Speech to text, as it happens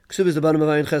Ksub is the bottom of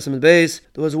Ayin Chesem and Beis.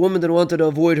 There was a woman that wanted to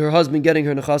avoid her husband getting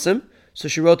her nechasim, so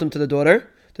she wrote them to the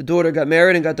daughter. The daughter got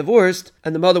married and got divorced,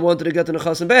 and the mother wanted to get the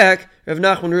nechasim back. Rav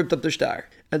Nachman ripped up the shtar.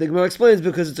 And the Gemara explains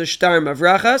because it's a shtar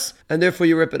mavrachas, and therefore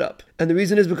you rip it up. And the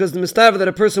reason is because the mistava that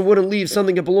a person wouldn't leave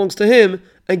something that belongs to him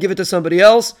and give it to somebody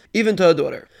else, even to a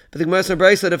daughter. But the Gemara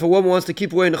Sabrai said if a woman wants to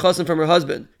keep away nechasim from her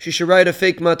husband, she should write a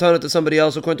fake matana to somebody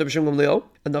else according to B'Shem Gamliel.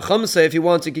 And the Chum say if he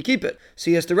wants, he can keep it.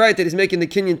 So he has to write that he's making the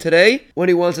kinyan today when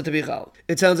he wants it to be chal.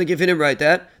 It sounds like if he didn't write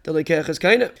that, the lekech is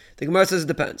kaina. The Gemara says it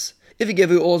depends. If you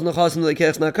give away all his nechasim, the lekech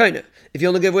is not kaina. If you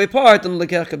only give away part, then the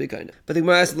lekech can be kaina. But the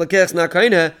Gemara says the lekech is not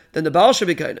kaina, then the baal should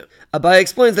be kaina. Abai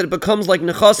explains that it becomes like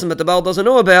nechasim that the baal doesn't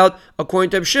know about,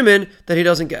 according to Shimon, that he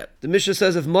doesn't get. The Mishnah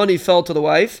says if money fell to the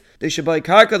wife, they should buy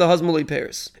karka, the husband will eat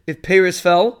peiros. If peiros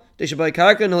fell, they should buy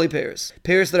karka and he'll eat peiros.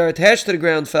 Peiros that are attached to the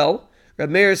ground fell. Reb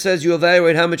Meir says you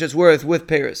evaluate how much it's worth with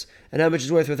peiros and how much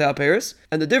it's worth without peiros,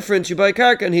 and the difference you buy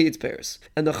karka and he eats peiros.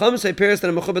 And the Chum say peiros that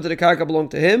are mechubat to the karka belong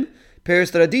to him,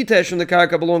 peiros that are detached from the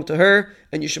karka belong to her,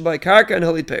 and you should buy karka and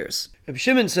he'll eat peiros. Reb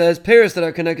Shimon says peiros that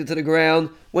are connected to the ground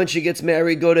when she gets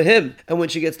married go to him, and when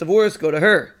she gets divorced go to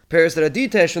her. Peiros that are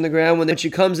detached from the ground when she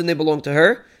comes in they belong to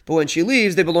her, but when she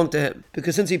leaves they belong to him,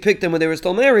 because since he picked them when they were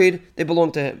still married, they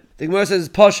belong to him. The Gemara says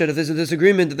pashut if there's a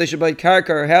disagreement that they should buy karka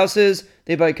or houses,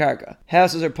 they buy karka.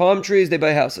 Houses are palm trees, they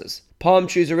buy houses. Palm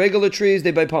trees are regular trees,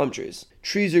 they buy palm trees.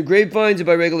 Trees are grapevines, they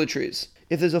buy regular trees.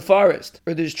 If there's a forest,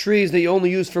 or there's trees that you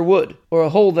only use for wood, or a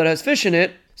hole that has fish in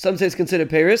it, some say it's considered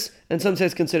peiros, and some say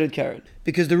it's considered karen.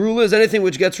 Because the rule is anything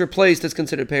which gets replaced is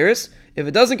considered peiros. If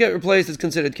it doesn't get replaced, it's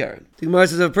considered karen. The Gemara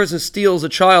says if a person steals a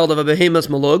child of a behemoth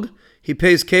malug, he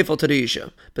pays kefil to the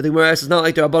isha. But the Gemara says it's not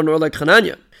like the Rabban or like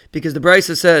Chananya. Because the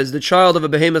Brisa says the child of a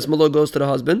behemoth malug goes to the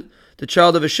husband, the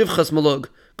child of a shivchas malug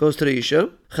goes to the isha.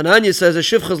 Chananya says a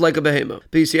shivcha is like a behemoth.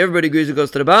 But you see, everybody agrees it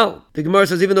goes to the Baal. The Gemara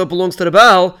says even though it belongs to the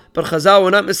Baal, but Chazal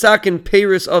were not misakin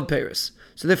peiros of peiros.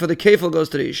 So therefore the kefil goes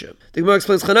to the isha. The Gemara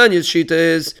explains Chananya's shita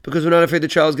is because we're not afraid the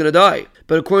child is going to die.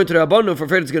 But according to the Rabbanon, if we're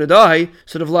afraid it's going to die,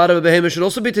 so the vlad of a behemoth should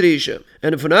also be to the isha.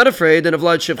 And if we're not afraid, then a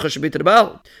vlad shivcha should be to the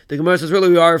Baal. The Gemara says really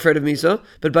we are afraid of misa,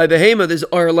 but by behemoth there's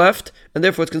r left, and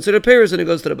therefore it's considered peiros and it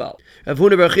goes to the Baal. Rav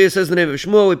Huna bar Chia says the name of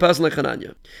Shmuel, we pass like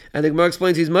Chananya. And the Gemara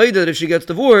explains he's made that if she gets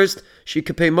divorced, she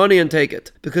could pay money and take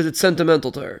it, because it's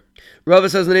sentimental to her. Rava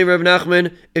says the name of Rav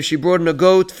Nachman, if she brought in a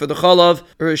goat for the chalav,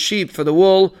 or a sheep for the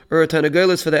wool, or a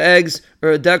tanagelis for the eggs,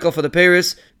 or a dekel for the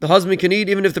peiros, the husband can eat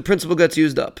even if the principal gets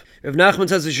used up. Rav Nachman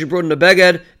says if she brought in a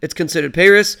beged, it's considered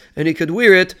peiros, and he could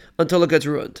wear it until it gets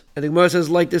ruined. And the Gemara says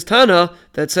like this Tana,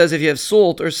 that says if you have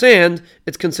salt or sand,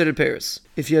 it's considered peiros.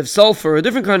 If you have sulfur or a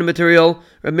different kind of material,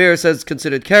 Rav Meir says it's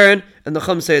considered karen, and the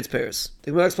Chum say it's peiros.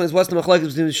 The Gemara explains what's the machlekes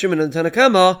between Shimon and the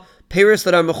Tanakama, peiros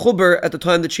that are mechuber at the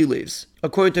time that she leaves.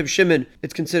 According to Shimon,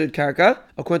 it's considered karka.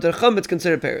 According to the Chum, it's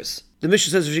considered peiros. The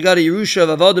Mishnah says if she got a Yerusha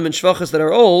of Avadim and Shvachas that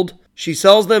are old, she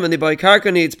sells them and they buy karka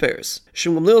and he eats peiros.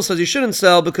 Shem Gamliel says you shouldn't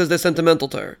sell because they're sentimental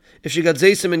to her. If she got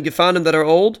Zaysim and Gefanim that are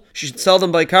old, she should sell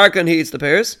them by karka and he eats the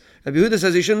peiros. Rabbi Yehuda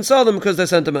says you shouldn't sell them because they're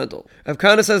sentimental. Rav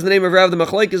Kana says the name of Rav the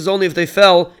Machlaik is only if they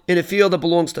fell in a field that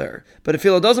belongs to her. But a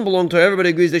field that doesn't belong to her, everybody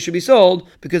agrees they should be sold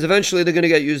because eventually they're going to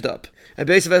get used up. A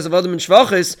base of Avadim and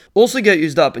Shvachis also get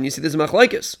used up, and you see this is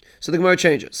Machlaikis. So the Gemara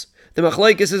changes. The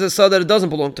Machlaikis is a sad that it doesn't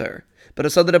belong to her. But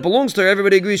a sad that it belongs to her,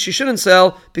 everybody agrees she shouldn't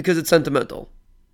sell because it's sentimental.